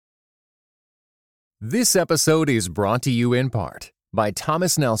This episode is brought to you in part by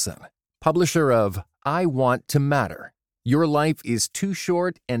Thomas Nelson, publisher of I Want to Matter. Your life is too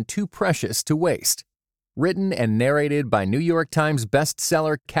short and too precious to waste. Written and narrated by New York Times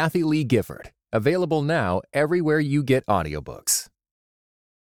bestseller Kathie Lee Gifford. Available now everywhere you get audiobooks.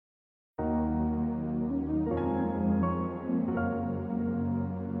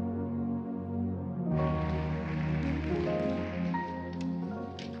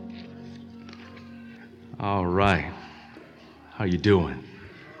 All right. How you doing?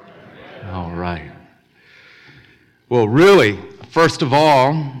 All right. Well, really, first of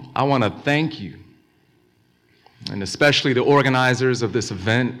all, I want to thank you, and especially the organizers of this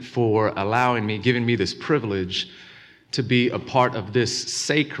event, for giving me this privilege to be a part of this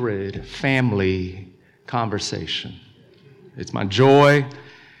sacred family conversation. It's my joy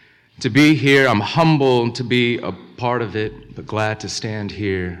to be here. I'm humbled to be a part of it, but glad to stand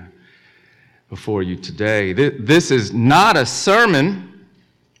here before you today. This is not a sermon,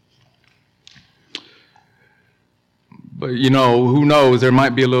 but who knows, there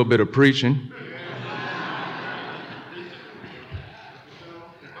might be a little bit of preaching.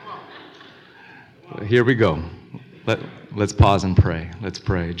 Here we go. Let's pause and pray. Let's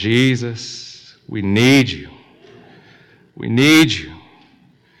pray. Jesus, we need you. We need you.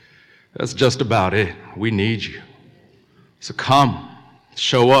 That's just about it. We need you. So come,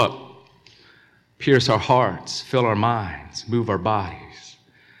 show up. Pierce our hearts, fill our minds, move our bodies,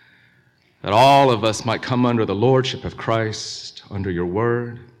 that all of us might come under the lordship of Christ, under your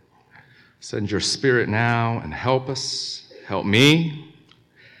word. Send your spirit now and help us, help me.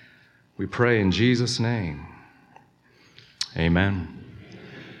 We pray in Jesus' name. Amen.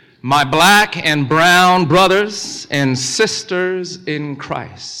 My black and brown brothers and sisters in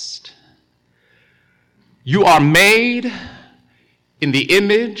Christ, you are made in the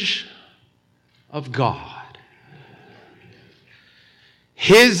image of God.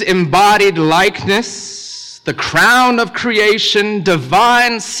 His embodied likeness, the crown of creation,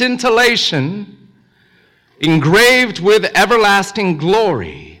 divine scintillation, engraved with everlasting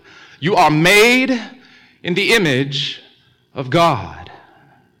glory. You are made in the image of God.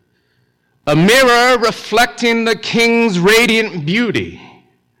 A mirror reflecting the King's radiant beauty.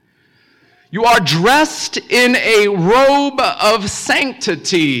 You are dressed in a robe of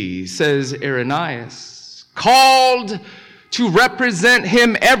sanctity, says Irenaeus, called to represent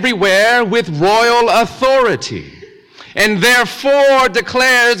him everywhere with royal authority. And therefore,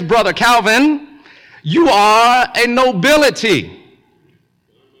 declares Brother Calvin, you are a nobility.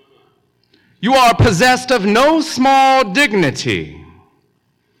 You are possessed of no small dignity.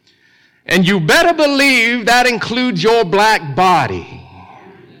 And you better believe that includes your black body,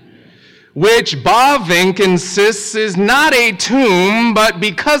 which Bavinck insists is not a tomb, but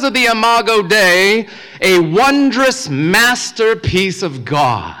because of the Imago Dei, a wondrous masterpiece of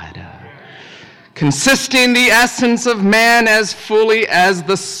God, consisting the essence of man as fully as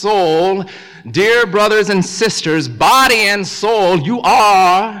the soul. Dear brothers and sisters, body and soul, you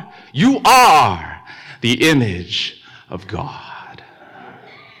are the image of God.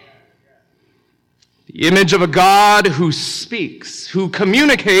 The image of a God who speaks, who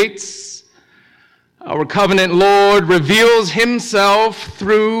communicates. Our covenant Lord reveals himself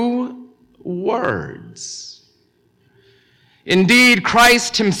through words. Indeed,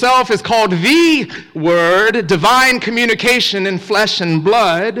 Christ himself is called the Word, divine communication in flesh and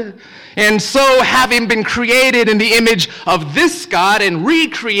blood. And so, having been created in the image of this God and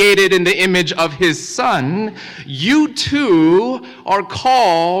recreated in the image of his Son, you too are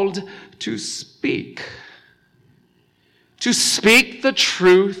called to speak. To speak the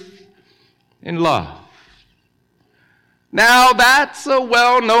truth in love. Now, that's a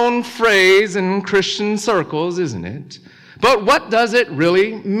well-known phrase in Christian circles, isn't it? But what does it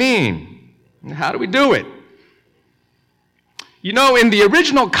really mean? How do we do it? In the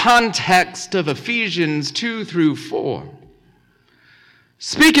original context of Ephesians 2 through 4,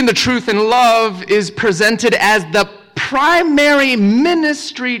 speaking the truth in love is presented as the primary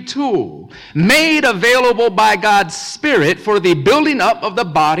ministry tool made available by God's Spirit for the building up of the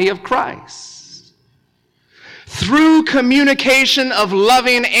body of Christ. Through communication of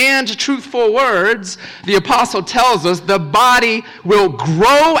loving and truthful words, the apostle tells us the body will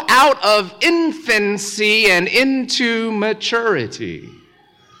grow out of infancy and into maturity.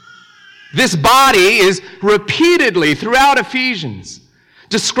 This body is repeatedly throughout Ephesians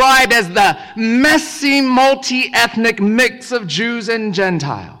described as the messy, multi-ethnic mix of Jews and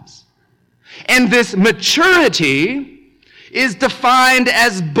Gentiles. And this maturity is defined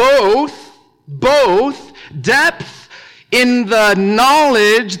as both depth in the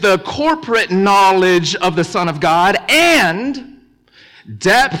knowledge, the corporate knowledge of the Son of God, and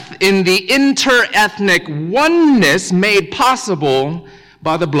depth in the inter-ethnic oneness made possible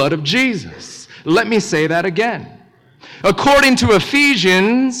by the blood of Jesus. Let me say that again. According to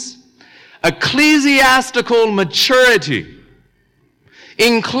Ephesians, ecclesiastical maturity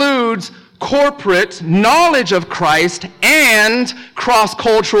includes corporate knowledge of Christ and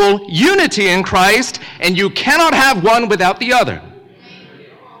cross-cultural unity in Christ, and you cannot have one without the other.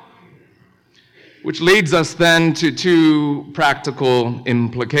 Which leads us then to two practical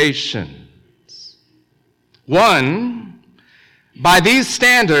implications. One, by these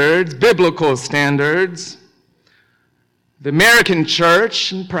standards, biblical standards, the American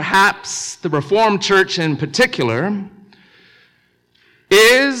church, and perhaps the Reformed church in particular,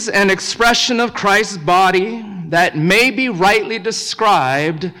 is an expression of Christ's body that may be rightly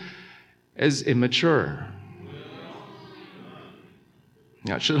described as immature.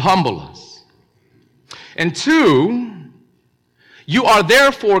 Now, it should humble us. And two, you are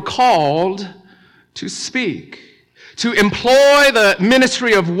therefore called to speak, to employ the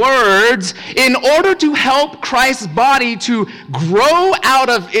ministry of words in order to help Christ's body to grow out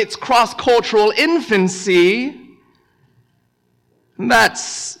of its cross-cultural infancy.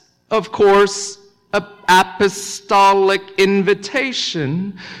 That's, of course, an apostolic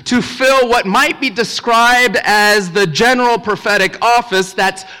invitation to fill what might be described as the general prophetic office.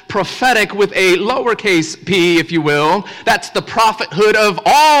 That's prophetic with a lowercase p, if you will. That's the prophethood of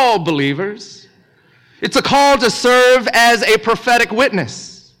all believers. It's a call to serve as a prophetic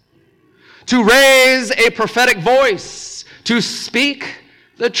witness, to raise a prophetic voice, to speak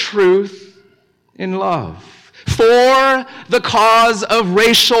the truth in love, for the cause of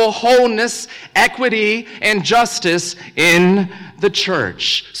racial wholeness, equity, and justice in the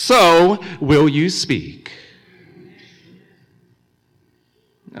church. So, will you speak?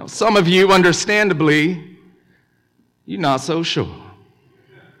 Now, some of you, understandably, you're not so sure.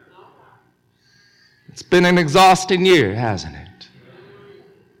 It's been an exhausting year, hasn't it?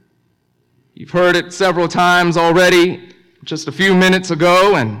 You've heard it several times already, just a few minutes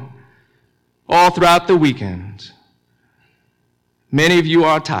ago, and all throughout the weekend. Many of you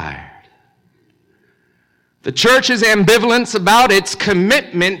are tired. The church's ambivalence about its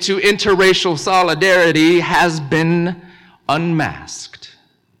commitment to interracial solidarity has been unmasked.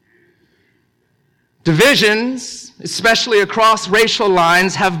 Divisions, especially across racial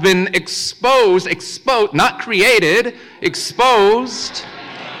lines, have been exposed, not created, exposed,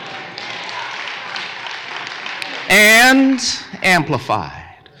 and amplified.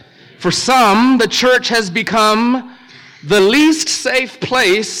 For some, the church has become the least safe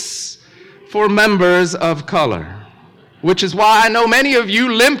place for members of color, which is why I know many of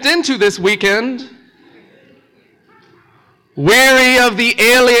you limped into this weekend, weary of the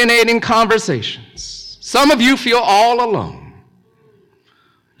alienating conversations. Some of you feel all alone.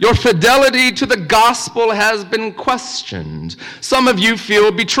 Your fidelity to the gospel has been questioned. Some of you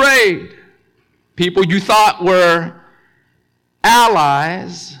feel betrayed. People you thought were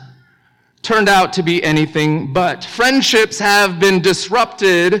allies turned out to be anything but. Friendships have been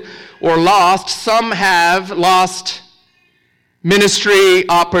disrupted or lost. Some have lost ministry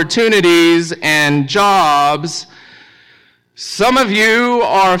opportunities and jobs. Some of you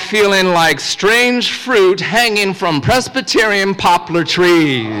are feeling like strange fruit hanging from Presbyterian poplar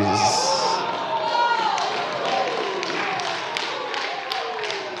trees.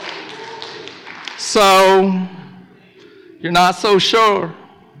 So, you're not so sure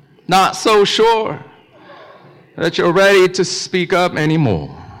that you're ready to speak up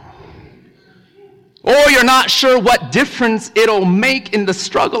anymore. Or you're not sure what difference it'll make in the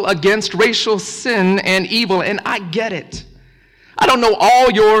struggle against racial sin and evil, and I get it. I don't know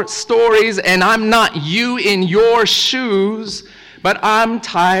all your stories, and I'm not you in your shoes, but I'm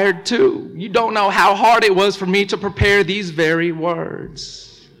tired too. You don't know how hard it was for me to prepare these very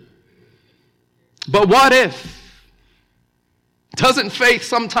words. But what if? Doesn't faith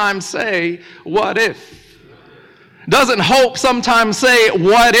sometimes say, what if? Doesn't hope sometimes say,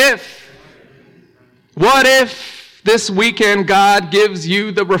 what if? What if this weekend God gives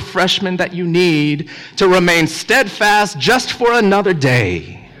you the refreshment that you need to remain steadfast just for another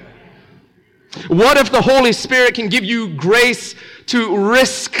day? What if the Holy Spirit can give you grace to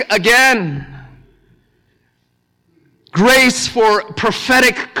risk again? Grace for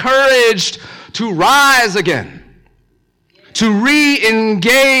prophetic courage to rise again, to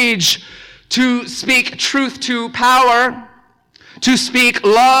re-engage, to speak truth to power, to speak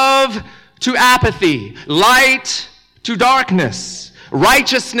love to apathy, light to darkness,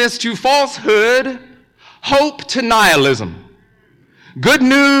 righteousness to falsehood, hope to nihilism, good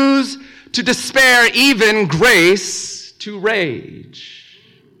news to despair, even grace to rage.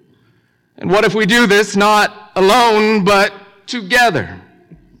 And what if we do this not alone, but together,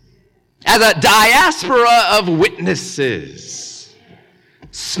 as a diaspora of witnesses,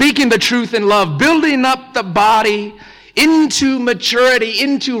 speaking the truth in love, building up the body into maturity,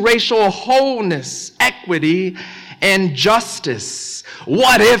 into racial wholeness, equity, and justice?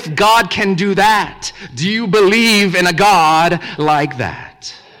 What if God can do that? Do you believe in a God like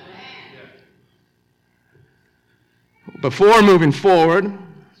that? Before moving forward,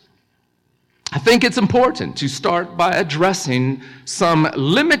 I think it's important to start by addressing some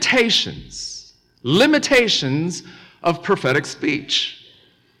limitations of prophetic speech.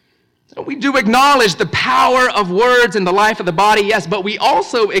 We do acknowledge the power of words in the life of the body, yes, but we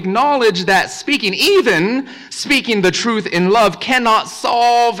also acknowledge that speaking, even speaking the truth in love, cannot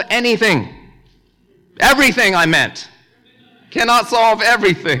solve anything. Everything, I meant. Cannot solve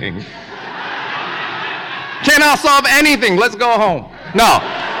everything. Cannot solve anything. Let's go home. No.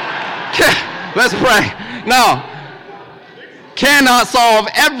 Let's pray. No. Cannot solve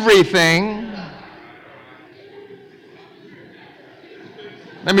everything.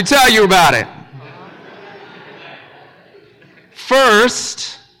 Let me tell you about it.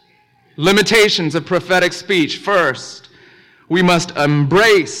 First, limitations of prophetic speech. First, we must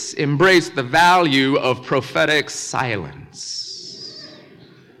embrace the value of prophetic silence.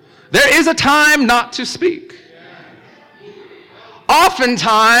 There is a time not to speak.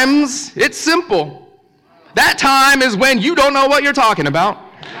 Oftentimes, it's simple. That time is when you don't know what you're talking about.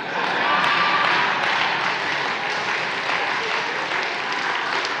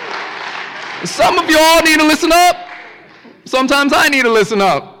 Some of y'all need to listen up. Sometimes I need to listen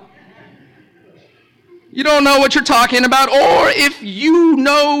up. You don't know what you're talking about, or if you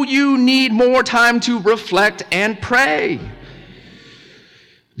know you need more time to reflect and pray.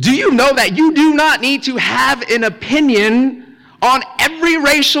 Do you know that you do not need to have an opinion on every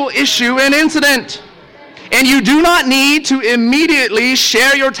racial issue and incident? And you do not need to immediately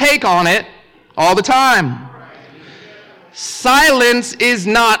share your take on it all the time. Silence is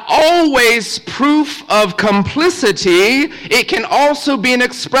not always proof of complicity. It can also be an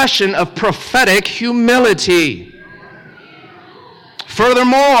expression of prophetic humility.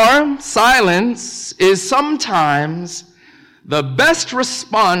 Furthermore, silence is sometimes the best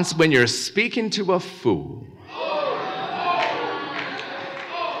response when you're speaking to a fool.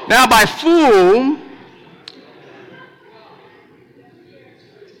 Now, by fool,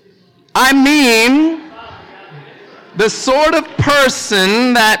 I mean the sort of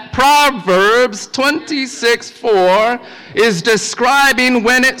person that Proverbs 26:4 is describing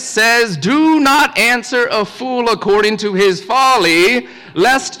when it says, "Do not answer a fool according to his folly,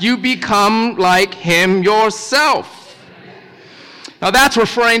 lest you become like him yourself." Now that's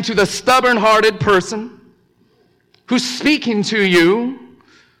referring to the stubborn-hearted person who's speaking to you,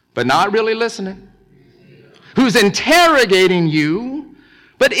 but not really listening, who's interrogating you,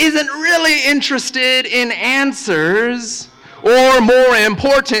 but isn't really interested in answers, or more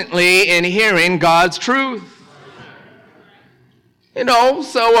importantly, in hearing God's truth. You know,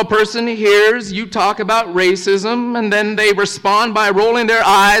 so a person hears you talk about racism, and then they respond by rolling their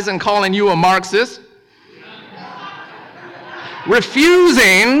eyes and calling you a Marxist.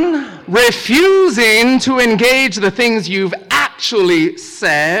 Refusing to engage the things you've actually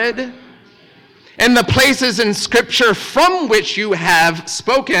said, and the places in Scripture from which you have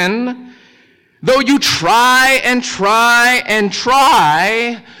spoken. Though you try and try and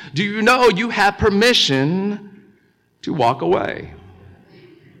try, do you know you have permission to walk away?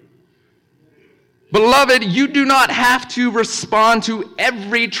 Beloved, you do not have to respond to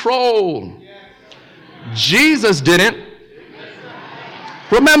every troll. Jesus didn't.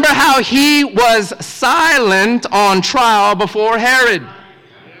 Remember how he was silent on trial before Herod.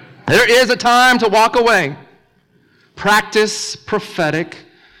 There is a time to walk away. Practice prophetic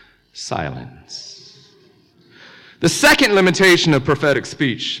silence. The second limitation of prophetic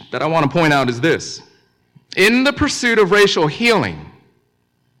speech that I want to point out is this. In the pursuit of racial healing,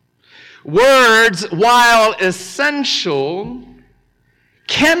 words, while essential,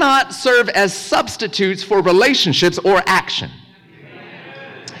 cannot serve as substitutes for relationships or action.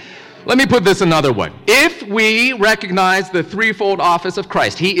 Let me put this another way. If we recognize the threefold office of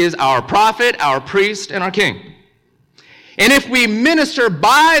Christ, he is our prophet, our priest, and our king. And if we minister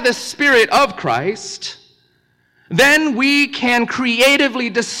by the Spirit of Christ, then we can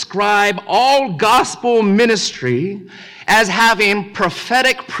creatively describe all gospel ministry as having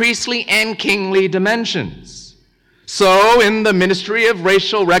prophetic, priestly, and kingly dimensions. So, in the ministry of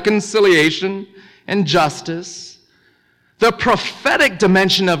racial reconciliation and justice, the prophetic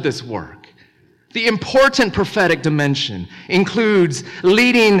dimension of this work, the important prophetic dimension, includes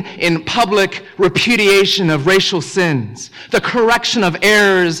leading in public repudiation of racial sins, the correction of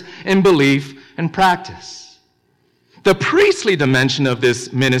errors in belief and practice. The priestly dimension of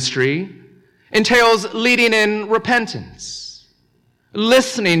this ministry entails leading in repentance,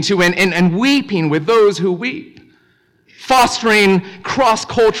 listening to and weeping with those who weep, fostering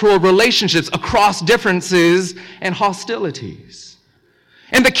cross-cultural relationships across differences and hostilities.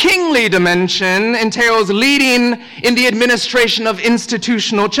 And the kingly dimension entails leading in the administration of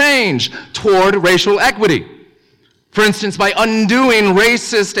institutional change toward racial equity. For instance, by undoing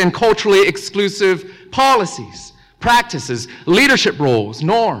racist and culturally exclusive policies, practices, leadership roles,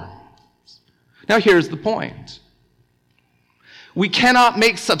 norms. Now here's the point. We cannot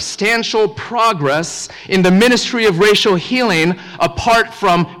make substantial progress in the ministry of racial healing apart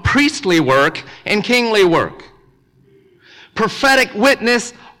from priestly work and kingly work. Prophetic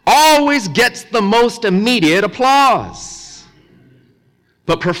witness always gets the most immediate applause.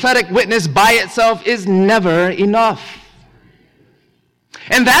 But prophetic witness by itself is never enough.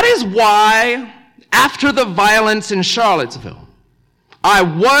 And that is why, after the violence in Charlottesville, I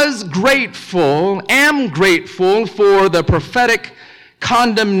am grateful for the prophetic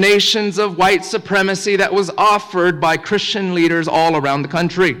condemnations of white supremacy that was offered by Christian leaders all around the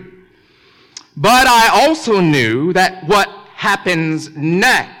country. But I also knew that what happens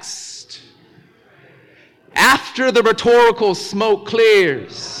next, after the rhetorical smoke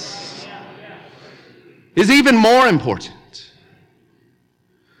clears, is even more important.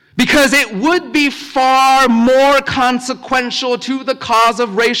 Because it would be far more consequential to the cause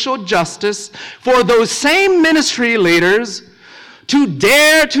of racial justice for those same ministry leaders to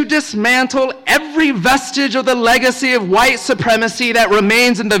dare to dismantle every vestige of the legacy of white supremacy that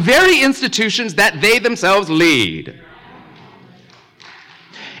remains in the very institutions that they themselves lead.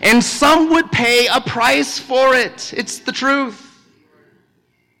 And some would pay a price for it. It's the truth.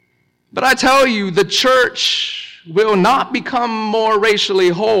 But I tell you, the church will not become more racially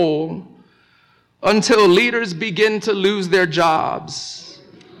whole until leaders begin to lose their jobs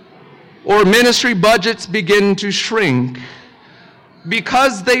or ministry budgets begin to shrink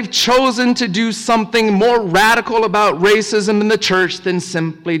because they've chosen to do something more radical about racism in the church than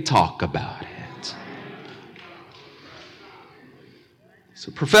simply talk about it.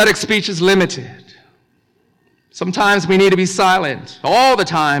 So prophetic speech is limited. Sometimes we need to be silent. All the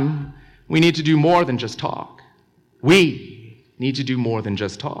time, we need to do more than just talk. We need to do more than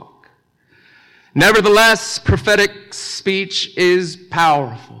just talk. Nevertheless, prophetic speech is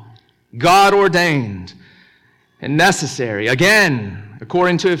powerful, God-ordained, and necessary. Again,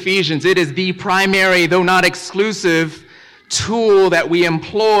 according to Ephesians, it is the primary, though not exclusive, tool that we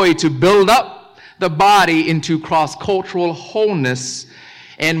employ to build up the body into cross-cultural wholeness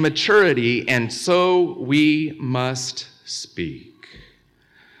and maturity, and so we must speak.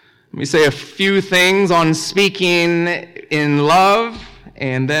 Let me say a few things on speaking in love,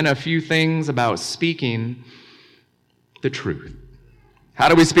 and then a few things about speaking the truth. How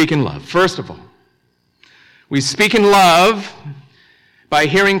do we speak in love? First of all, we speak in love by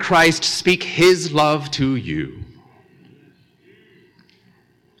hearing Christ speak his love to you.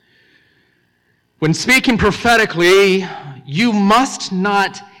 When speaking prophetically, you must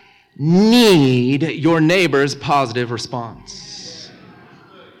not need your neighbor's positive response.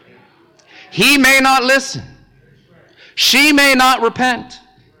 He may not listen. She may not repent.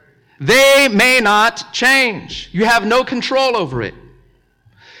 They may not change. You have no control over it.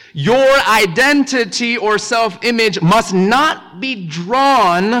 Your identity or self-image must not be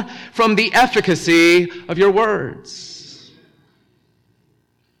drawn from the efficacy of your words.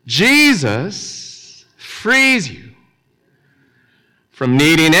 Jesus frees you from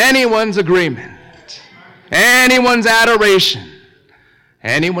needing anyone's agreement, anyone's adoration,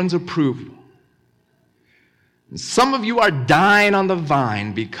 anyone's approval. And some of you are dying on the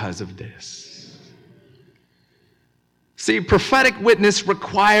vine because of this. See, prophetic witness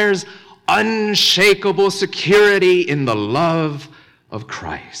requires unshakable security in the love of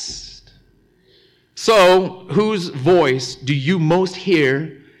Christ. So, whose voice do you most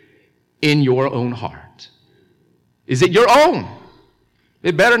hear in your own heart? Is it your own?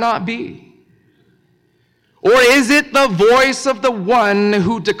 It better not be. Or is it the voice of the one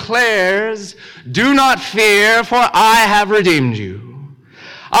who declares, "Do not fear, for I have redeemed you.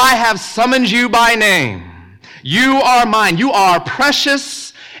 I have summoned you by name. You are mine. You are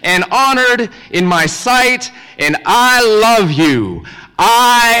precious and honored in my sight, and I love you.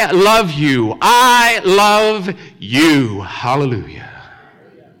 I love you. I love you." Hallelujah.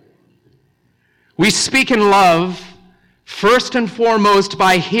 We speak in love, first and foremost,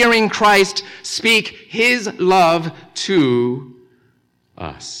 by hearing Christ speak his love to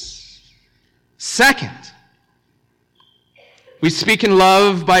us. Second, we speak in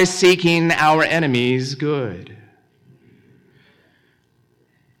love by seeking our enemies' good.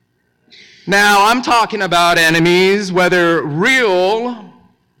 Now, I'm talking about enemies, whether real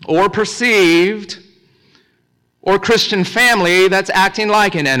or perceived, or Christian family that's acting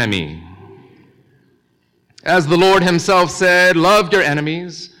like an enemy. As the Lord himself said, love your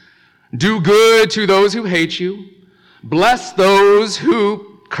enemies, do good to those who hate you, bless those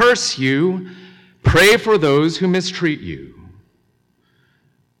who curse you, pray for those who mistreat you.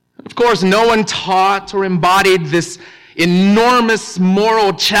 Of course, no one taught or embodied this enormous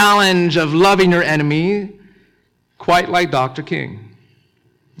moral challenge of loving your enemy quite like Dr. King.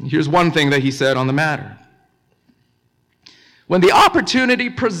 Here's one thing that he said on the matter. When the opportunity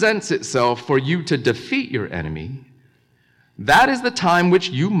presents itself for you to defeat your enemy, that is the time which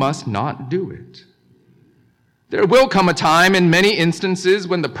you must not do it. There will come a time in many instances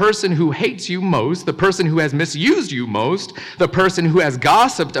when the person who hates you most, the person who has misused you most, the person who has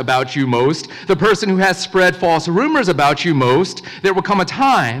gossiped about you most, the person who has spread false rumors about you most, there will come a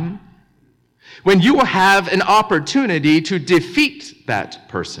time when you will have an opportunity to defeat that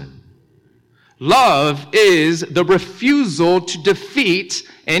person. Love is the refusal to defeat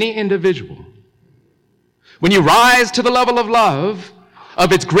any individual. When you rise to the level of love,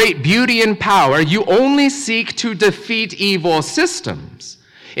 of its great beauty and power, you only seek to defeat evil systems.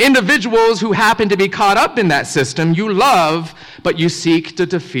 Individuals who happen to be caught up in that system, you love, but you seek to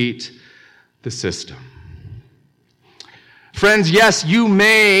defeat the system. Friends, yes, you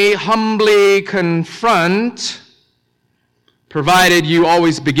may humbly confront, provided you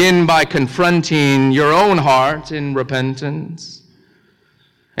always begin by confronting your own heart in repentance.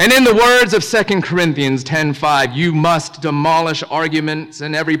 And in the words of 2 Corinthians 10:5, you must demolish arguments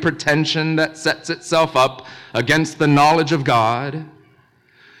and every pretension that sets itself up against the knowledge of God.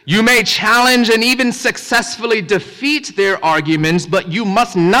 You may challenge and even successfully defeat their arguments, but you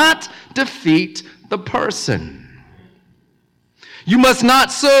must not defeat the person. You must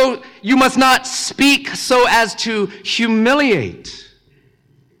not speak so as to humiliate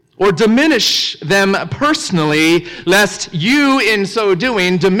or diminish them personally, lest you, in so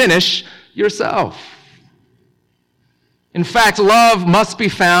doing, diminish yourself. In fact, love must be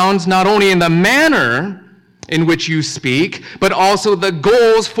found not only in the manner in which you speak, but also the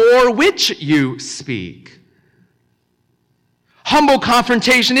goals for which you speak. Humble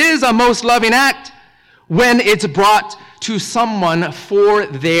confrontation is a most loving act when it's brought to someone for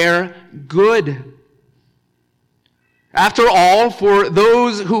their good. After all, for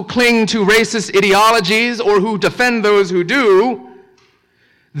those who cling to racist ideologies or who defend those who do,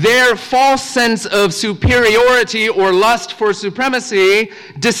 their false sense of superiority or lust for supremacy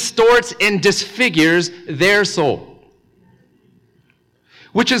distorts and disfigures their soul.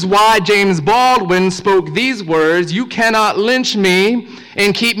 Which is why James Baldwin spoke these words, "You cannot lynch me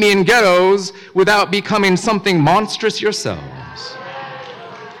and keep me in ghettos without becoming something monstrous yourselves."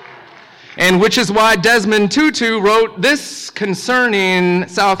 And which is why Desmond Tutu wrote this concerning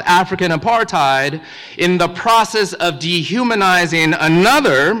South African apartheid: in the process of dehumanizing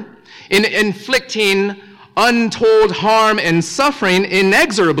another, in inflicting untold harm and suffering,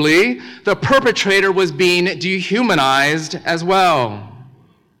 inexorably, the perpetrator was being dehumanized as well.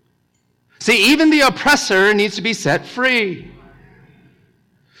 See, even the oppressor needs to be set free.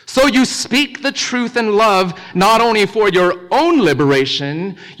 So you speak the truth in love, not only for your own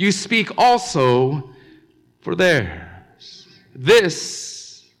liberation, you speak also for theirs.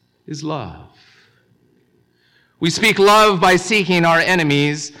 This is love. We speak love by seeking our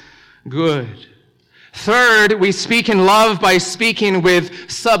enemies good. Third, we speak in love by speaking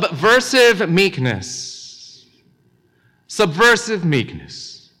with subversive meekness. Subversive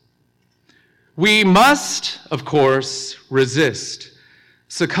meekness. We must, of course, resist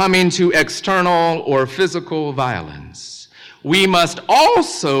succumbing to external or physical violence. We must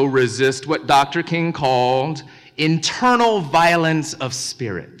also resist what Dr. King called internal violence of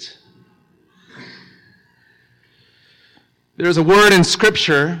spirit. There's a word in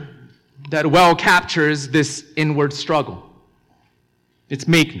Scripture that well captures this inward struggle. It's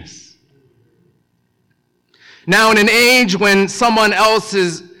meekness. Now, in an age when someone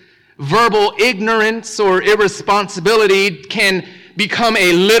else's verbal ignorance or irresponsibility can become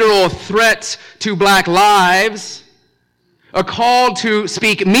a literal threat to black lives, a call to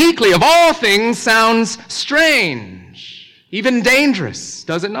speak meekly of all things sounds strange, even dangerous,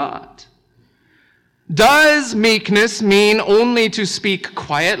 does it not? Does meekness mean only to speak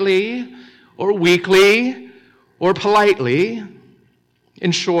quietly or weakly or politely.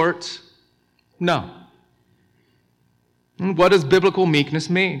 In short, no. And what does biblical meekness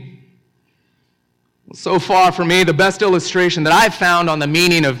mean? So far for me, the best illustration that I've found on the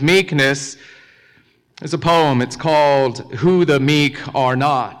meaning of meekness is a poem. It's called Who the Meek Are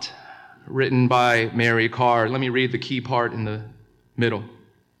Not, written by Mary Karr. Let me read the key part in the middle.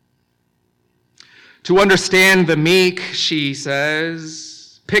 To understand the meek, she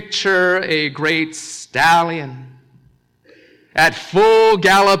says, picture a great stallion at full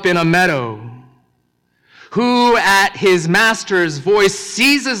gallop in a meadow, who at his master's voice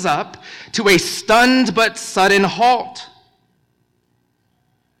seizes up to a stunned but sudden halt.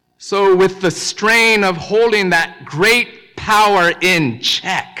 So with the strain of holding that great power in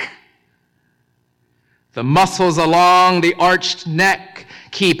check, the muscles along the arched neck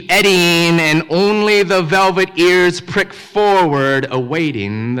keep eddying, and only the velvet ears prick forward,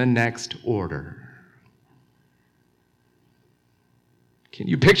 awaiting the next order. Can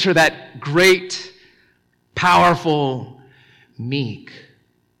you picture that great, powerful, meek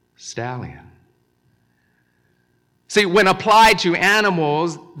stallion? See, when applied to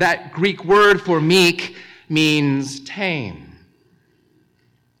animals, that Greek word for meek means tame.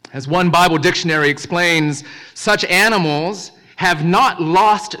 As one Bible dictionary explains, such animals have not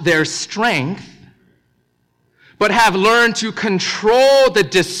lost their strength, but have learned to control the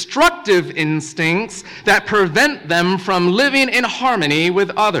destructive instincts that prevent them from living in harmony with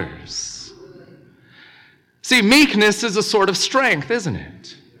others. See, meekness is a sort of strength, isn't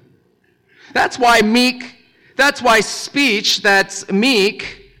it? That's why speech that's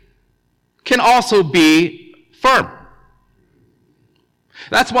meek can also be firm.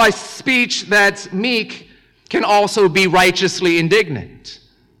 That's why speech that's meek can also be righteously indignant.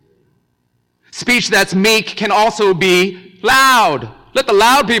 Speech that's meek can also be loud. Let the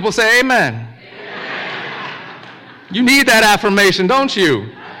loud people say amen. Amen. You need that affirmation, don't you?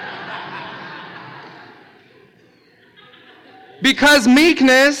 Because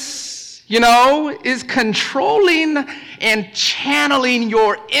meekness, is controlling and channeling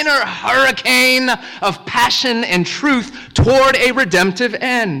your inner hurricane of passion and truth toward a redemptive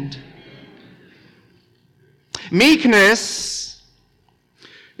end. Meekness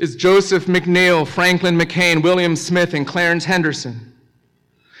is Joseph McNeil, Franklin McCain, William Smith, and Clarence Henderson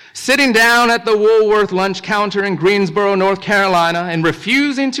sitting down at the Woolworth lunch counter in Greensboro, North Carolina, and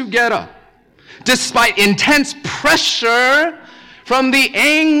refusing to get up, despite intense pressure from the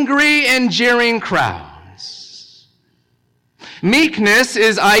angry and jeering crowds. Meekness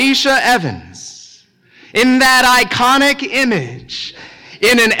is Aisha Evans in that iconic image,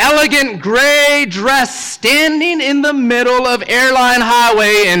 in an elegant gray dress, standing in the middle of Airline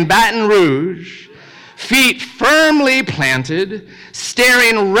Highway in Baton Rouge, feet firmly planted,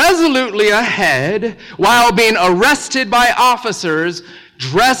 staring resolutely ahead while being arrested by officers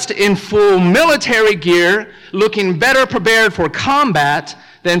dressed in full military gear, looking better prepared for combat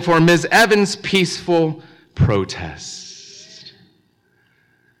than for Ms. Evans' peaceful protest.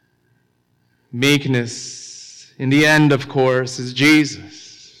 Meekness, in the end, of course, is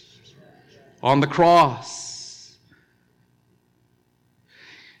Jesus on the cross,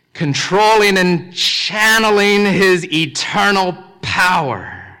 controlling and channeling his eternal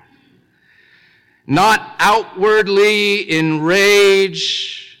power, not outwardly in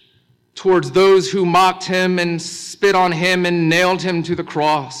rage towards those who mocked him and spit on him and nailed him to the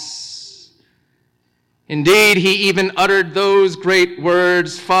cross. Indeed, he even uttered those great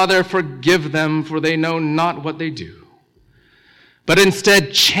words, "Father, forgive them, for they know not what they do," but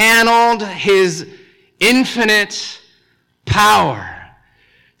instead channeled his infinite power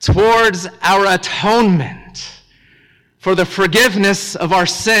towards our atonement for the forgiveness of our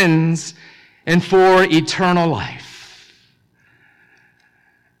sins and for eternal life.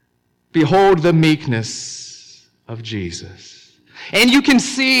 Behold the meekness of Jesus. And you can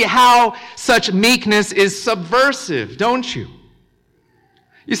see how such meekness is subversive, don't you?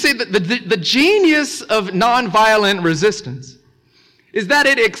 You see, the genius of nonviolent resistance is that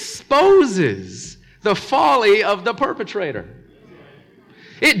it exposes the folly of the perpetrator.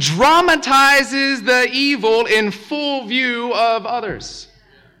 It dramatizes the evil in full view of others.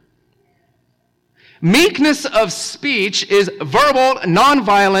 Meekness of speech is verbal,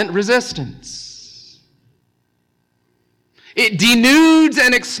 nonviolent resistance. It denudes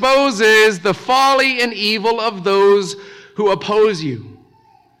and exposes the folly and evil of those who oppose you,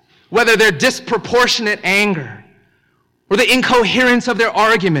 whether their disproportionate anger or the incoherence of their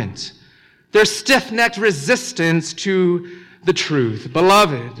argument, their stiff-necked resistance to the truth.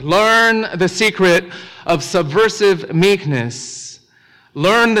 Beloved, learn the secret of subversive meekness.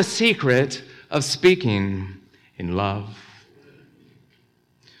 Learn the secret of speaking in love.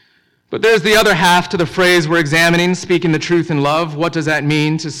 But there's the other half to the phrase we're examining, speaking the truth in love. What does that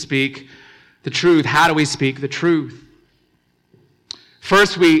mean to speak the truth? How do we speak the truth?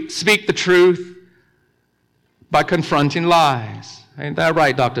 First, we speak the truth by confronting lies. Ain't that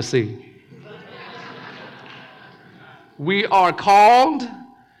right, Dr. C? We are called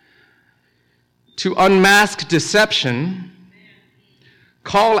to unmask deception,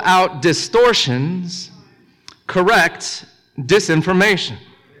 call out distortions, correct disinformation.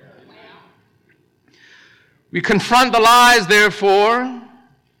 We confront the lies, therefore,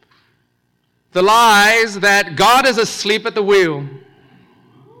 the lies that God is asleep at the wheel,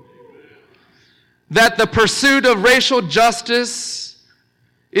 that the pursuit of racial justice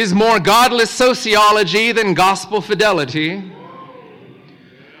is more godless sociology than gospel fidelity,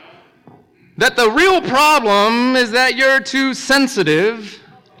 that the real problem is that you're too sensitive,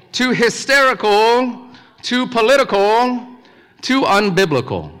 too hysterical, too political, too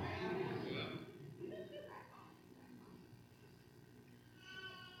unbiblical.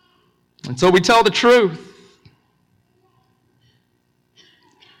 And so we tell the truth.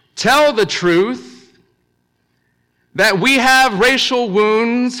 Tell the truth that we have racial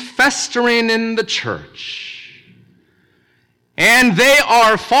wounds festering in the church. And they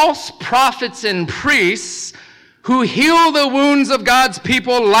are false prophets and priests who heal the wounds of God's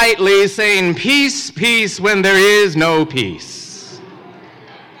people lightly, saying, peace, peace, when there is no peace.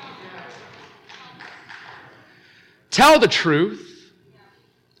 Tell the truth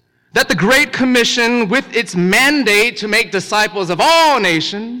that the Great Commission, with its mandate to make disciples of all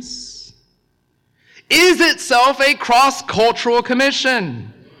nations, is itself a cross-cultural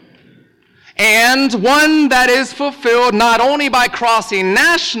commission, and one that is fulfilled not only by crossing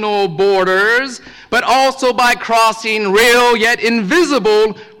national borders, but also by crossing real yet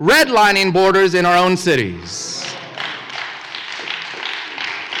invisible redlining borders in our own cities.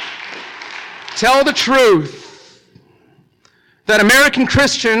 Tell the truth that American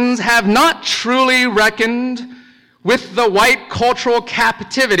Christians have not truly reckoned with the white cultural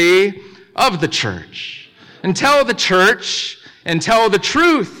captivity of the church. And tell the church, and tell the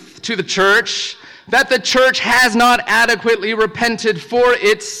truth to the church, that the church has not adequately repented for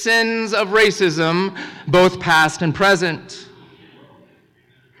its sins of racism, both past and present.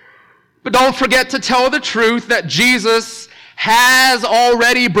 But don't forget to tell the truth that Jesus has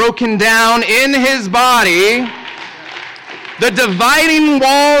already broken down in his body the dividing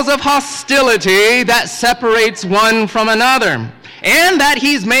walls of hostility that separates one from another, and that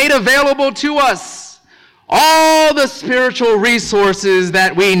he's made available to us all the spiritual resources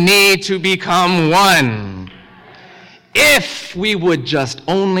that we need to become one, if we would just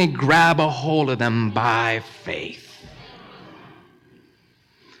only grab a hold of them by faith.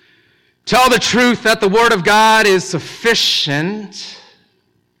 Tell the truth that the Word of God is sufficient,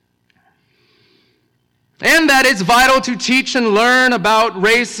 and that it's vital to teach and learn about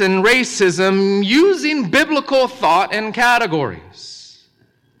race and racism using biblical thought and categories.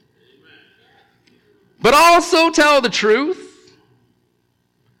 But also tell the truth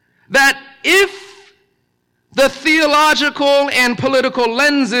that if the theological and political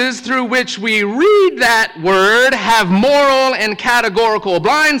lenses through which we read that word have moral and categorical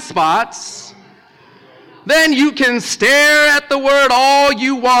blind spots, then you can stare at the word all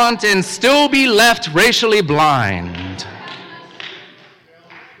you want and still be left racially blind.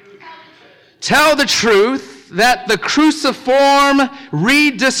 Tell the truth that the cruciform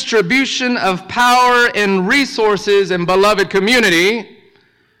redistribution of power and resources in beloved community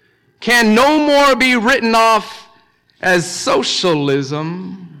can no more be written off as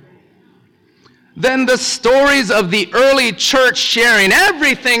socialism then the stories of the early church sharing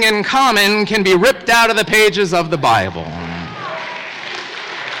everything in common can be ripped out of the pages of the Bible.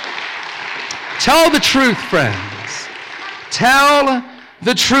 Tell the truth, friends. Tell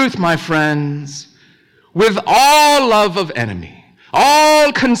the truth, my friends, with all love of enemy,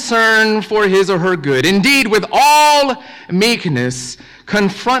 all concern for his or her good. Indeed, with all meekness,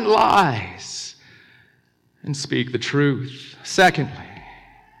 confront lies and speak the truth.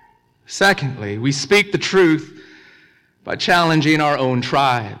 Secondly, we speak the truth by challenging our own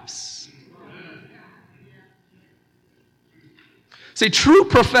tribes. See, true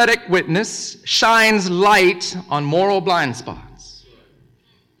prophetic witness shines light on moral blind spots.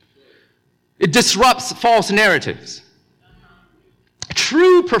 It disrupts false narratives.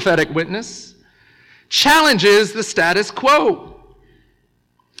 True prophetic witness challenges the status quo.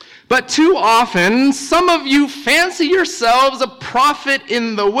 But too often, some of you fancy yourselves a prophet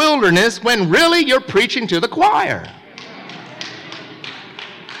in the wilderness when really you're preaching to the choir.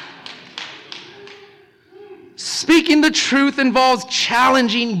 speaking the truth involves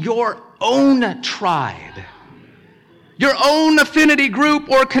challenging your own tribe, your own affinity group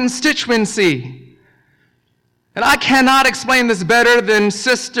or constituency. And I cannot explain this better than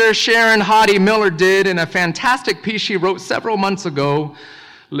Sister Sharon Hoddy Miller did in a fantastic piece she wrote several months ago.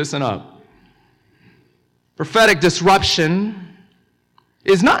 Listen up. Prophetic disruption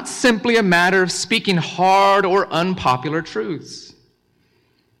is not simply a matter of speaking hard or unpopular truths.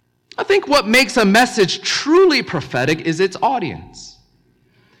 I think what makes a message truly prophetic is its audience.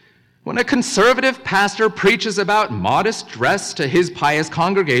 When a conservative pastor preaches about modest dress to his pious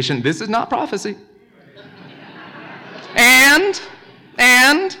congregation, this is not prophecy. And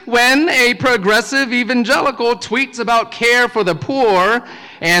when a progressive evangelical tweets about care for the poor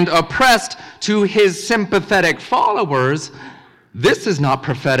and oppressed to his sympathetic followers, this is not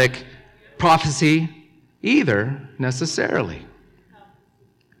prophetic prophecy either, necessarily.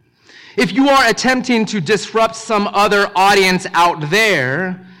 If you are attempting to disrupt some other audience out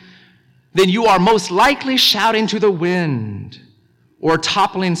there, then you are most likely shouting to the wind or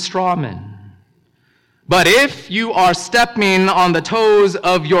toppling strawmen. But if you are stepping on the toes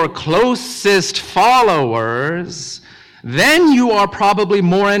of your closest followers, then you are probably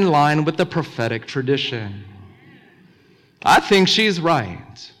more in line with the prophetic tradition. I think she's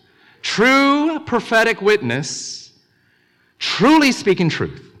right. True prophetic witness, truly speaking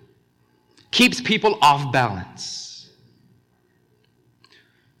truth, keeps people off balance.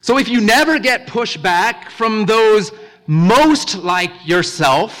 So if you never get pushback from those most like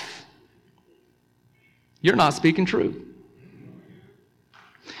yourself, you're not speaking truth.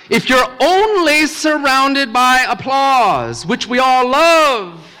 If you're only surrounded by applause, which we all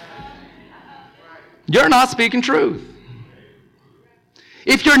love, you're not speaking truth.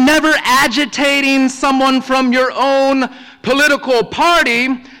 If you're never agitating someone from your own political party,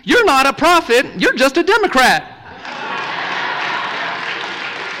 you're not a prophet, you're just a Democrat.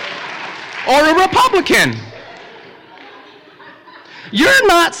 Or a Republican. You're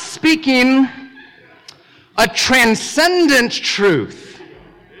not speaking a transcendent truth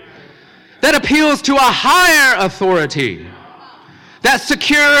that appeals to a higher authority, that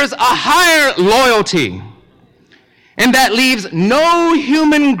secures a higher loyalty, and that leaves no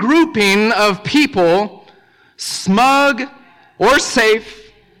human grouping of people smug or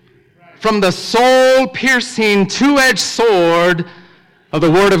safe from the soul-piercing two-edged sword of the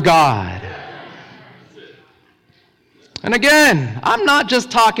Word of God. And again, I'm not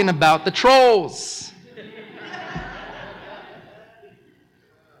just talking about the trolls.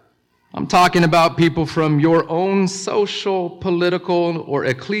 I'm talking about people from your own social, political, or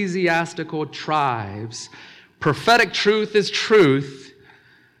ecclesiastical tribes. Prophetic truth is truth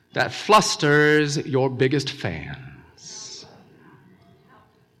that flusters your biggest fans.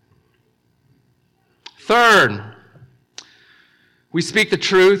 Third, we speak the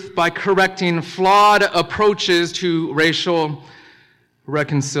truth by correcting flawed approaches to racial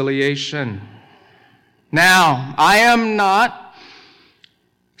reconciliation. Now, I am not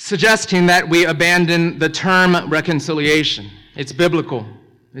suggesting that we abandon the term reconciliation. It's biblical.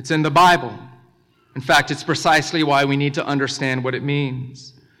 It's in the Bible. In fact, it's precisely why we need to understand what it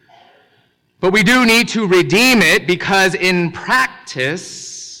means. But we do need to redeem it because in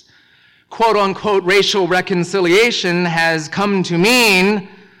practice, quote-unquote racial reconciliation has come to mean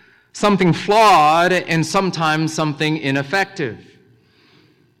something flawed and sometimes something ineffective.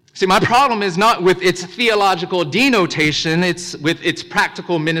 See, my problem is not with its theological denotation, it's with its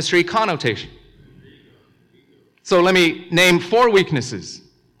practical ministry connotation. So let me name 4 weaknesses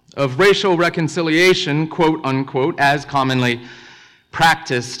of racial reconciliation, quote-unquote, as commonly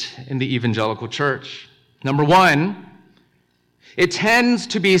practiced in the evangelical church. Number 1, it tends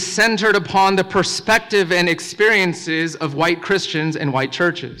to be centered upon the perspective and experiences of white Christians and white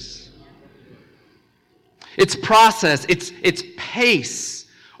churches. Its process, its pace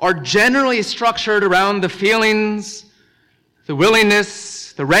are generally structured around the feelings, the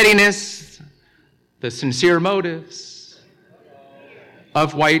willingness, the readiness, the sincere motives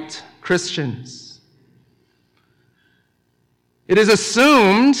of white Christians. It is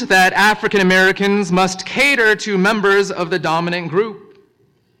assumed that African Americans must cater to members of the dominant group.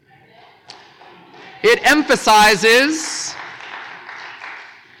 It emphasizes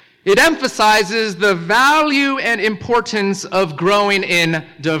the value and importance of growing in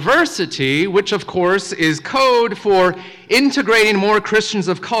diversity, which of course is code for integrating more Christians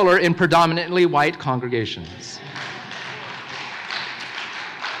of color in predominantly white congregations.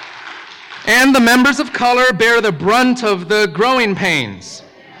 And the members of color bear the brunt of the growing pains.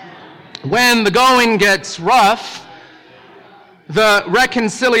 When the going gets rough, the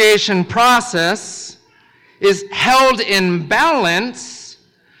reconciliation process is held in balance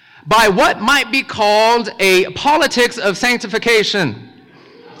by what might be called a politics of sanctification,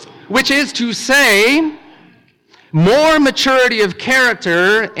 which is to say, more maturity of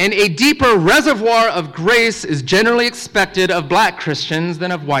character and a deeper reservoir of grace is generally expected of black Christians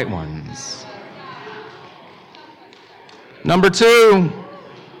than of white ones. Number two,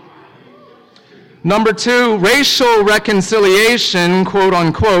 racial reconciliation, quote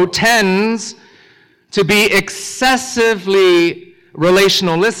unquote, tends to be excessively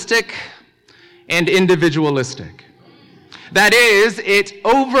relationalistic and individualistic. That is, it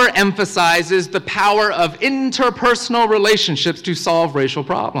overemphasizes the power of interpersonal relationships to solve racial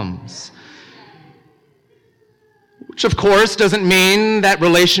problems. Which, of course, doesn't mean that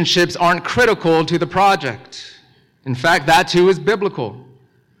relationships aren't critical to the project. In fact, that too is biblical.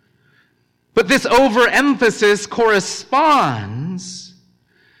 But this overemphasis corresponds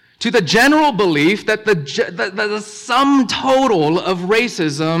to the general belief that the sum total of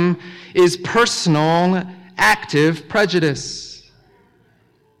racism is personal, active prejudice.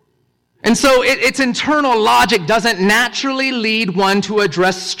 And so its internal logic doesn't naturally lead one to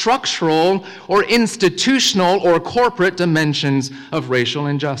address structural or institutional or corporate dimensions of racial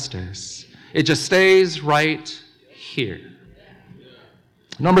injustice. It just stays right here.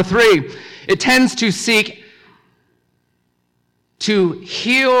 Number three, it tends to seek to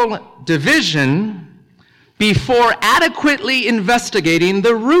heal division before adequately investigating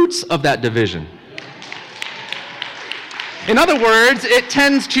the roots of that division. In other words, it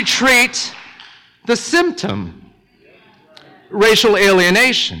tends to treat the symptom, racial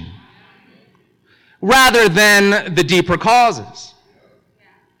alienation, rather than the deeper causes.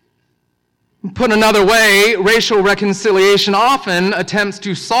 Put another way, racial reconciliation often attempts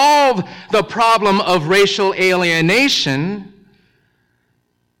to solve the problem of racial alienation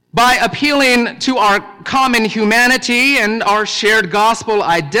by appealing to our common humanity and our shared gospel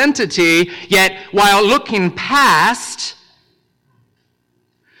identity, yet while looking past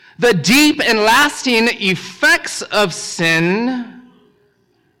the deep and lasting effects of sin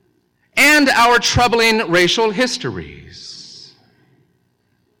and our troubling racial histories.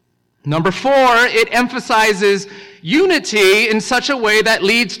 Number four, it emphasizes unity in such a way that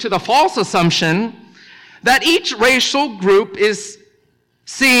leads to the false assumption that each racial group is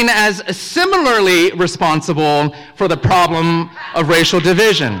seen as similarly responsible for the problem of racial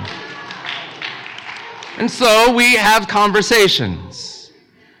division. And so we have conversations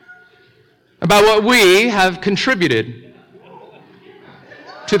about what we have contributed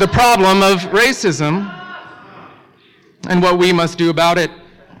to the problem of racism and what we must do about it.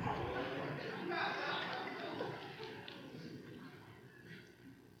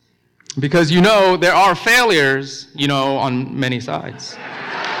 Because there are failures, on many sides.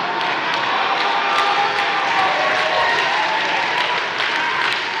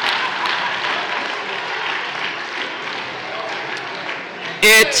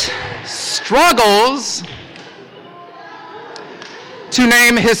 It struggles to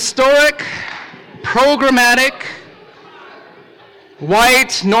name historic, programmatic,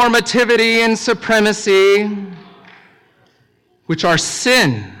 white normativity and supremacy, which are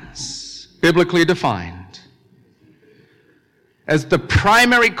sins, biblically defined, as the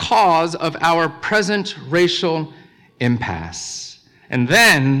primary cause of our present racial impasse. And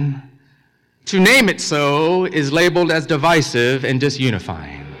then, to name it so is labeled as divisive and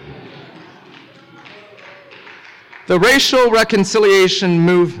disunifying. The racial reconciliation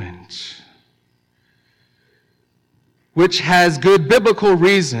movement, which has good biblical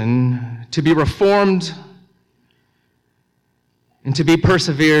reason to be reformed and to be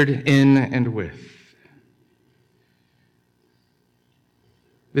persevered in and with.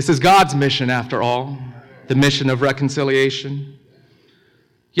 This is God's mission, after all, the mission of reconciliation.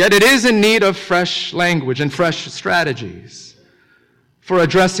 Yet it is in need of fresh language and fresh strategies for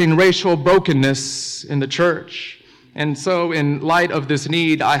addressing racial brokenness in the church. And so, in light of this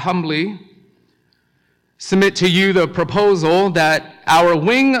need, I humbly submit to you the proposal that our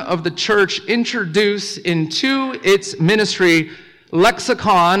wing of the church introduce into its ministry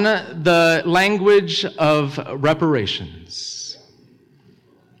lexicon the language of reparations.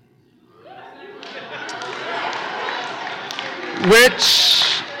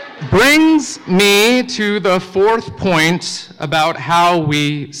 Which brings me to the fourth point about how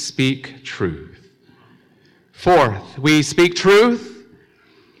we speak truth. Fourth, we speak truth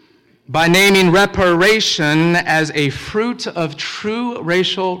by naming reparation as a fruit of true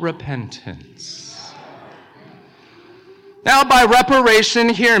racial repentance. Now, by reparation,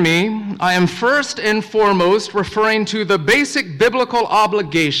 hear me, I am first and foremost referring to the basic biblical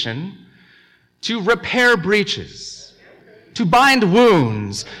obligation to repair breaches, to bind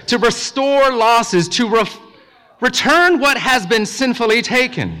wounds, to restore losses, to return what has been sinfully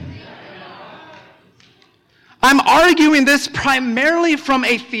taken. I'm arguing this primarily from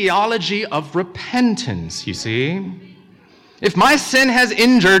a theology of repentance, you see. If my sin has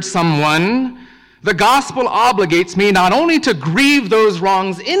injured someone, the gospel obligates me not only to grieve those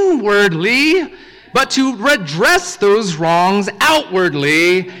wrongs inwardly, but to redress those wrongs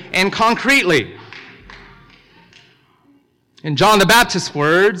outwardly and concretely. In John the Baptist's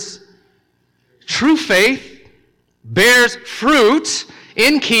words, true faith bears fruit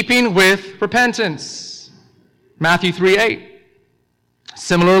in keeping with repentance. Matthew 3:8.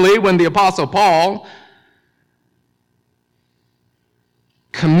 Similarly, when the Apostle Paul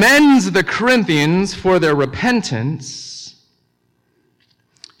commends the Corinthians for their repentance,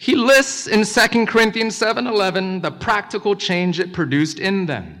 he lists in 2 Corinthians 7:11 the practical change it produced in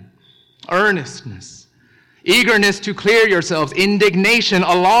them. Earnestness, eagerness to clear yourselves, indignation,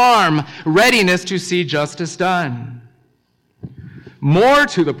 alarm, readiness to see justice done. More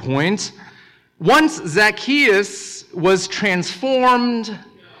to the point, once Zacchaeus was transformed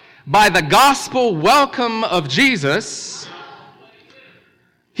by the gospel welcome of Jesus,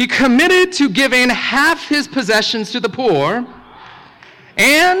 he committed to giving half his possessions to the poor,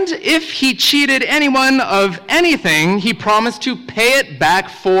 and if he cheated anyone of anything, he promised to pay it back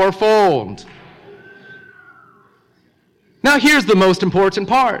fourfold. Now here's the most important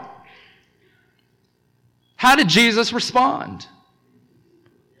part. How did Jesus respond?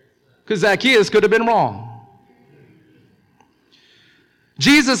 Because Zacchaeus could have been wrong.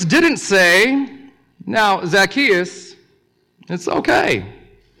 Jesus didn't say, now Zacchaeus, it's okay.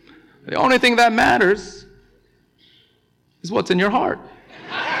 The only thing that matters is what's in your heart.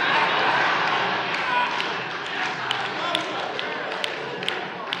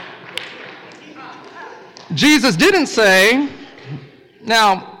 Jesus didn't say,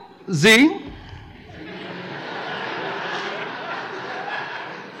 now, Z,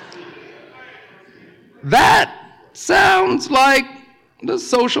 that sounds like the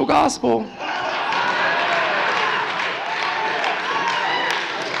social gospel.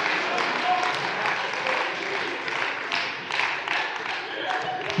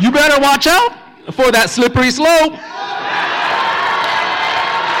 You better watch out for that slippery slope.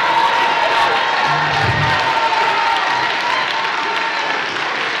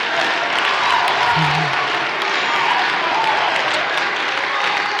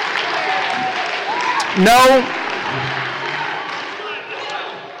 No.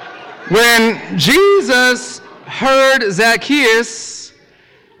 When Jesus heard Zacchaeus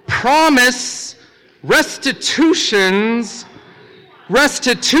promise restitution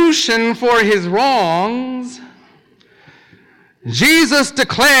for his wrongs, Jesus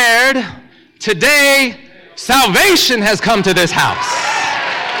declared, today salvation has come to this house.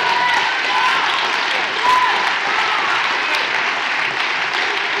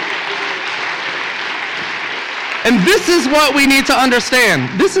 And this is what we need to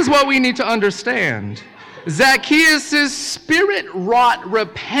understand. This is what we need to understand. Zacchaeus' spirit-wrought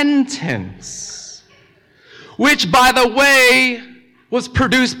repentance, which, by the way, was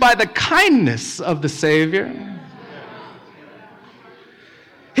produced by the kindness of the Savior.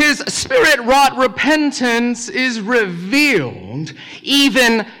 His spirit-wrought repentance is revealed,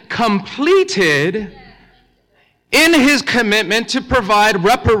 even completed, in his commitment to provide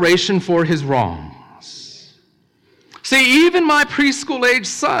reparation for his wrongs. See, even my preschool-age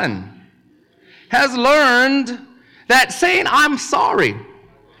son has learned that saying I'm sorry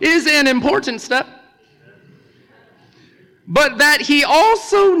is an important step, but that he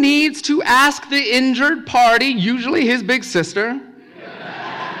also needs to ask the injured party, usually his big sister,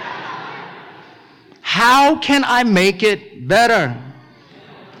 how can I make it better?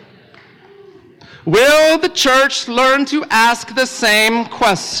 Will the church learn to ask the same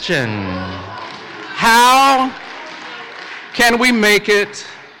question? How can we make it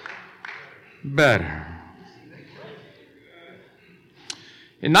better?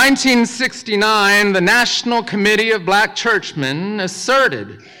 In 1969, the National Committee of Black Churchmen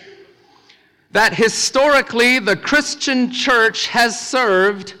asserted that historically the Christian church has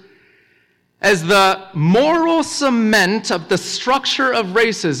served as the moral cement of the structure of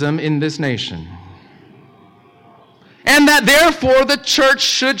racism in this nation, and that therefore the church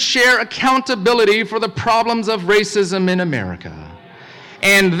should share accountability for the problems of racism in America.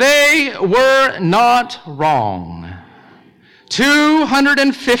 And they were not wrong.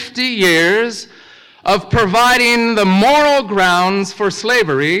 250 years of providing the moral grounds for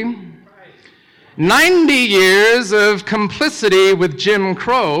slavery, 90 years of complicity with Jim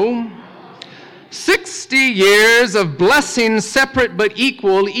Crow, 60 years of blessing separate but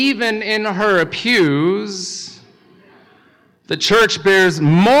equal, even in her pews, the church bears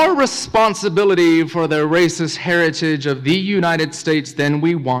more responsibility for the racist heritage of the United States than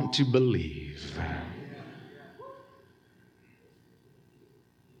we want to believe.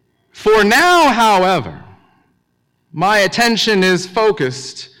 For now, however, my attention is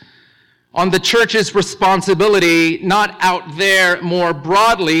focused on the church's responsibility, not out there more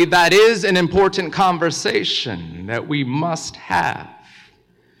broadly. That is an important conversation that we must have.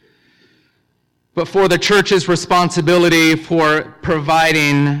 But for the church's responsibility for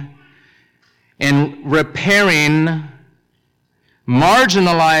providing and repairing,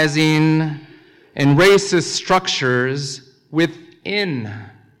 marginalizing, and racist structures within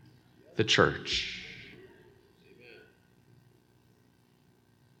the church.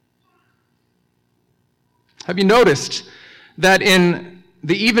 Have you noticed that in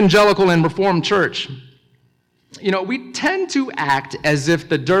the evangelical and Reformed church, we tend to act as if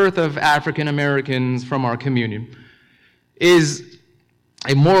the dearth of African Americans from our communion is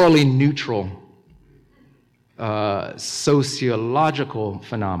a morally neutral sociological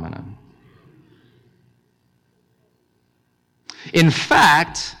phenomenon. In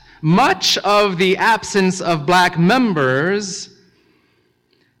fact, much of the absence of black members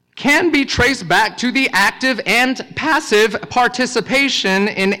can be traced back to the active and passive participation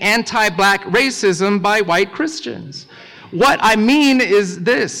in anti-black racism by white Christians. What I mean is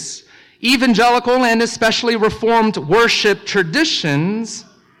this: evangelical and especially Reformed worship traditions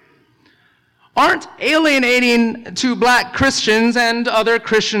aren't alienating to black Christians and other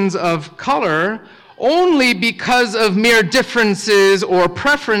Christians of color only because of mere differences or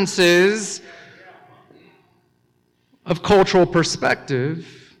preferences of cultural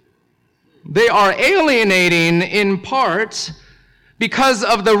perspective. They are alienating in part because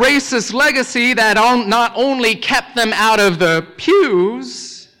of the racist legacy that not only kept them out of the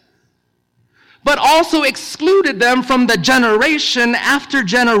pews, but also excluded them from the generation after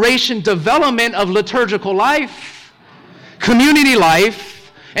generation development of liturgical life, community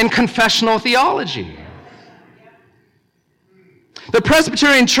life, and confessional theology. The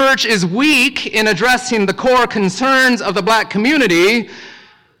Presbyterian Church is weak in addressing the core concerns of the black community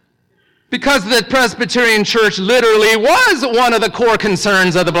because the Presbyterian Church literally was one of the core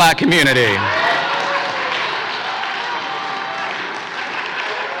concerns of the black community.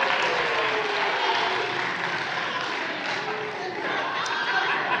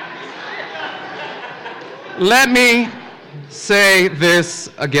 Let me say this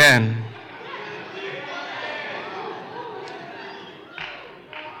again.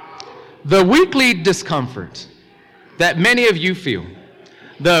 The weekly discomfort that many of you feel,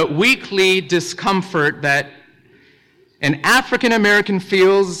 the weekly discomfort that an African American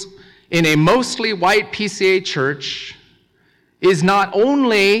feels in a mostly white PCA church is not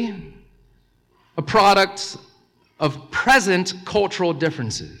only a product of present cultural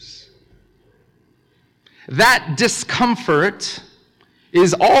differences. That discomfort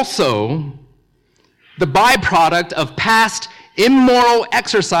is also the byproduct of past immoral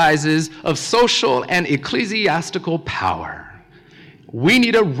exercises of social and ecclesiastical power. We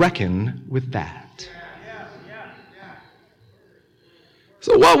need to reckon with that.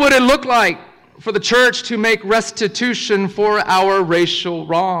 So what would it look like for the church to make restitution for our racial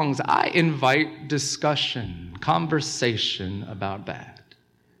wrongs? I invite discussion, conversation about that.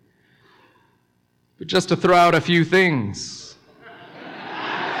 But just to throw out a few things.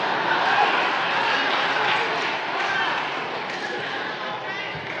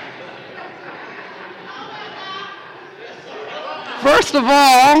 First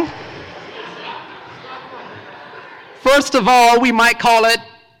of all, we might call it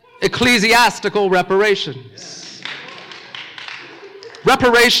ecclesiastical reparations.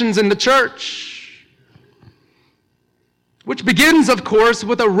 Reparations in the church, which begins, of course,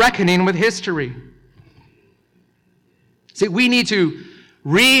 with a reckoning with history. See, we need to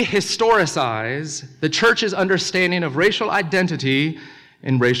rehistoricize the church's understanding of racial identity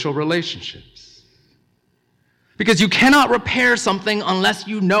and racial relationships. Because you cannot repair something unless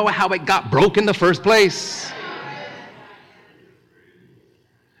you know how it got broke in the first place.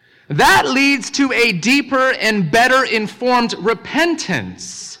 That leads to a deeper and better informed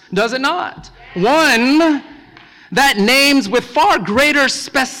repentance, does it not? One that names with far greater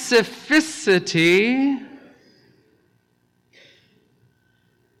specificity,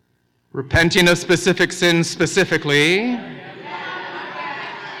 repenting of specific sins specifically,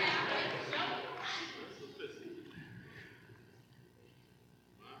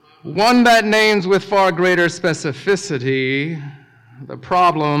 one that names with far greater specificity the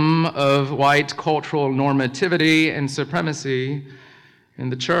problem of white cultural normativity and supremacy in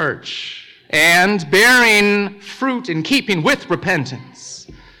the church, and bearing fruit in keeping with repentance,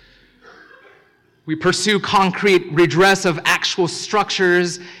 we pursue concrete redress of actual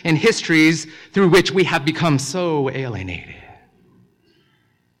structures and histories through which we have become so alienated.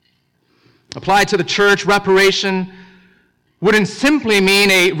 Applied to the church, reparation wouldn't simply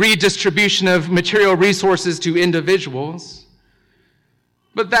mean a redistribution of material resources to individuals,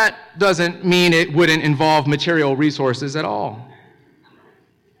 but that doesn't mean it wouldn't involve material resources at all.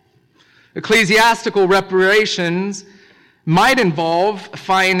 Ecclesiastical reparations might involve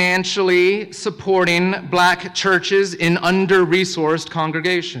financially supporting black churches in under-resourced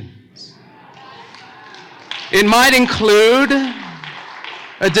congregations. It might include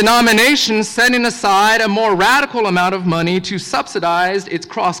a denomination setting aside a more radical amount of money to subsidize its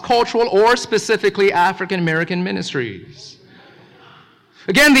cross-cultural or specifically African-American ministries.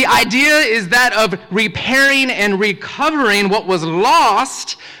 Again, the idea is that of repairing and recovering what was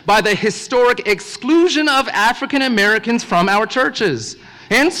lost by the historic exclusion of African Americans from our churches.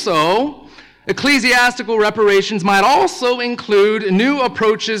 And so, ecclesiastical reparations might also include new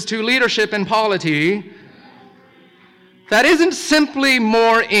approaches to leadership and polity that isn't simply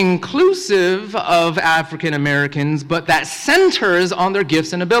more inclusive of African Americans, but that centers on their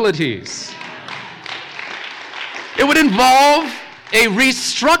gifts and abilities. It would involve a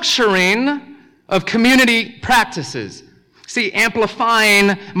restructuring of community practices. See,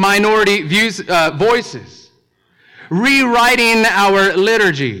 amplifying minority voices, rewriting our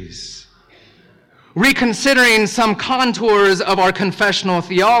liturgies, reconsidering some contours of our confessional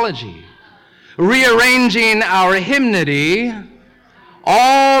theology, rearranging our hymnody,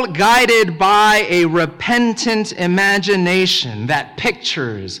 all guided by a repentant imagination that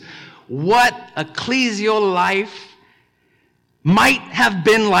pictures what ecclesial life might have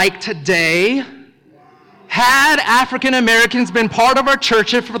been like today had African Americans been part of our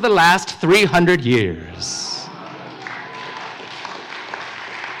churches for the last 300 years.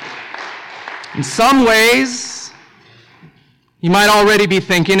 In some ways, you might already be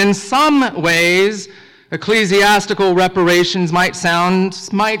thinking, in some ways, ecclesiastical reparations might sound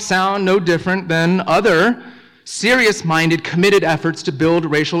no different than other serious-minded, committed efforts to build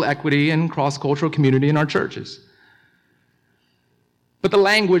racial equity and cross-cultural community in our churches. But the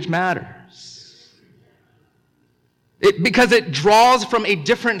language matters. Because it draws from a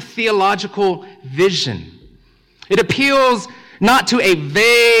different theological vision. It appeals not to a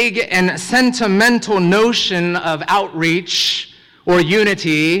vague and sentimental notion of outreach or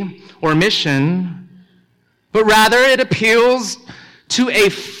unity or mission, but rather it appeals to a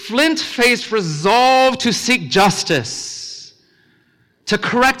flint-faced resolve to seek justice, to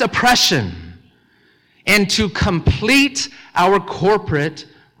correct oppression, and to complete our corporate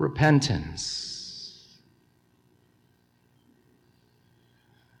repentance.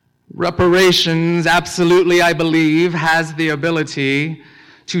 Reparations, absolutely, I believe, has the ability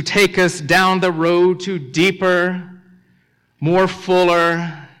to take us down the road to deeper, more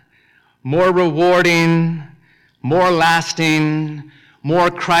fuller, more rewarding, more lasting, more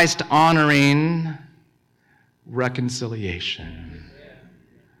Christ-honoring reconciliation.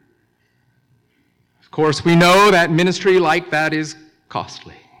 Of course, we know that ministry like that is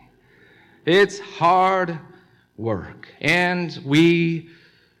costly. It's hard work, and we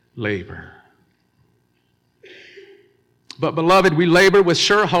labor. But, beloved, we labor with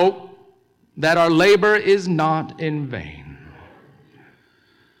sure hope that our labor is not in vain.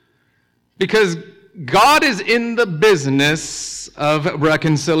 Because God is in the business of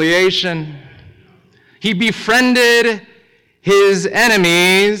reconciliation. He befriended his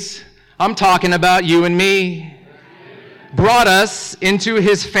enemies. I'm talking about you and me. Brought us into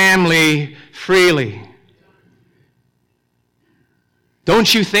his family freely.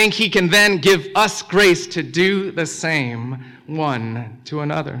 Don't you think he can then give us grace to do the same one to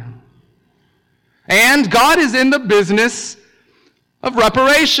another? And God is in the business of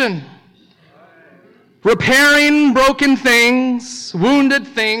reparation. Repairing broken things, wounded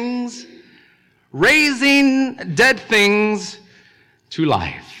things, raising dead things to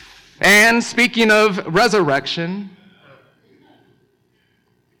life. And speaking of resurrection,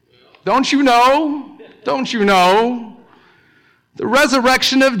 don't you know, the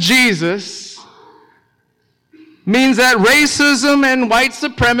resurrection of Jesus means that racism and white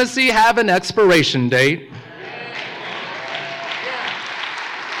supremacy have an expiration date.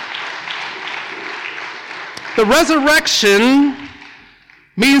 The resurrection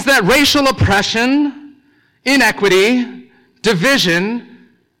means that racial oppression, inequity, division,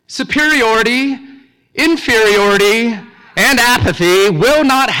 superiority, inferiority, and apathy will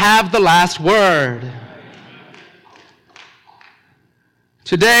not have the last word.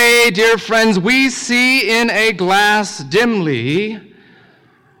 Today, dear friends, we see in a glass dimly,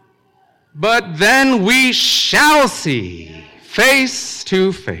 but then we shall see face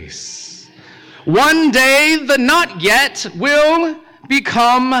to face. One day, the not yet will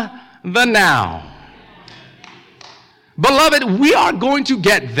become the now. Beloved, we are going to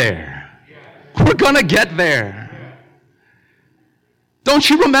get there. We're going to get there. Don't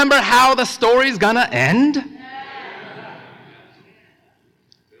you remember how the story's going to end?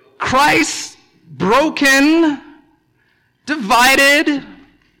 Christ's broken, divided,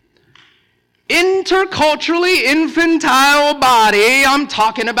 interculturally infantile body, I'm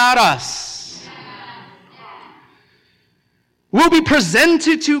talking about us, will be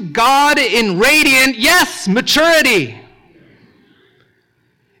presented to God in radiant, yes, maturity.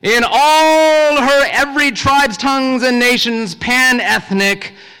 In all her every tribe's, tongues, and nations,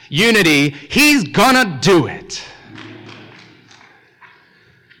 pan-ethnic unity, he's gonna do it.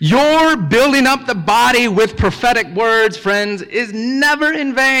 Your building up the body with prophetic words, friends, is never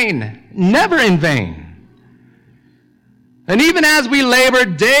in vain. Never in vain. And even as we labor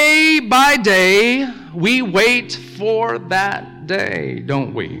day by day, we wait for that day,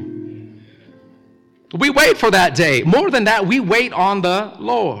 don't we? We wait for that day. More than that, we wait on the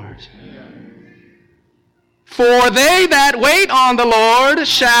Lord. For they that wait on the Lord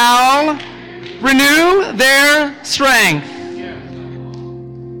shall renew their strength.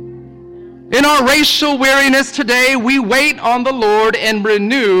 In our racial weariness today, we wait on the Lord and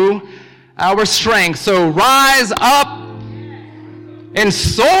renew our strength. So rise up and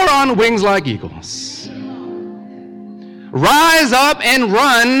soar on wings like eagles. Rise up and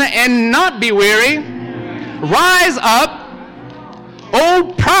run and not be weary. Rise up,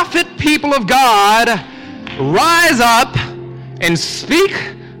 O prophet people of God, rise up and speak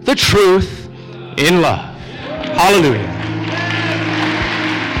the truth in love. Hallelujah.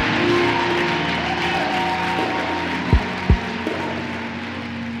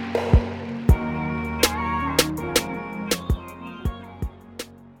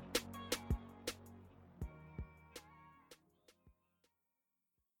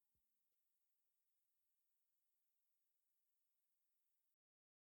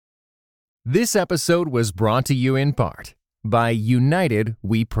 This episode was brought to you in part by United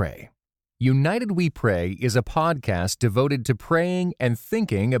We Pray. United We Pray is a podcast devoted to praying and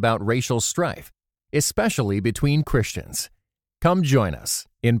thinking about racial strife, especially between Christians. Come join us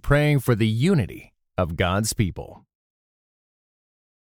in praying for the unity of God's people.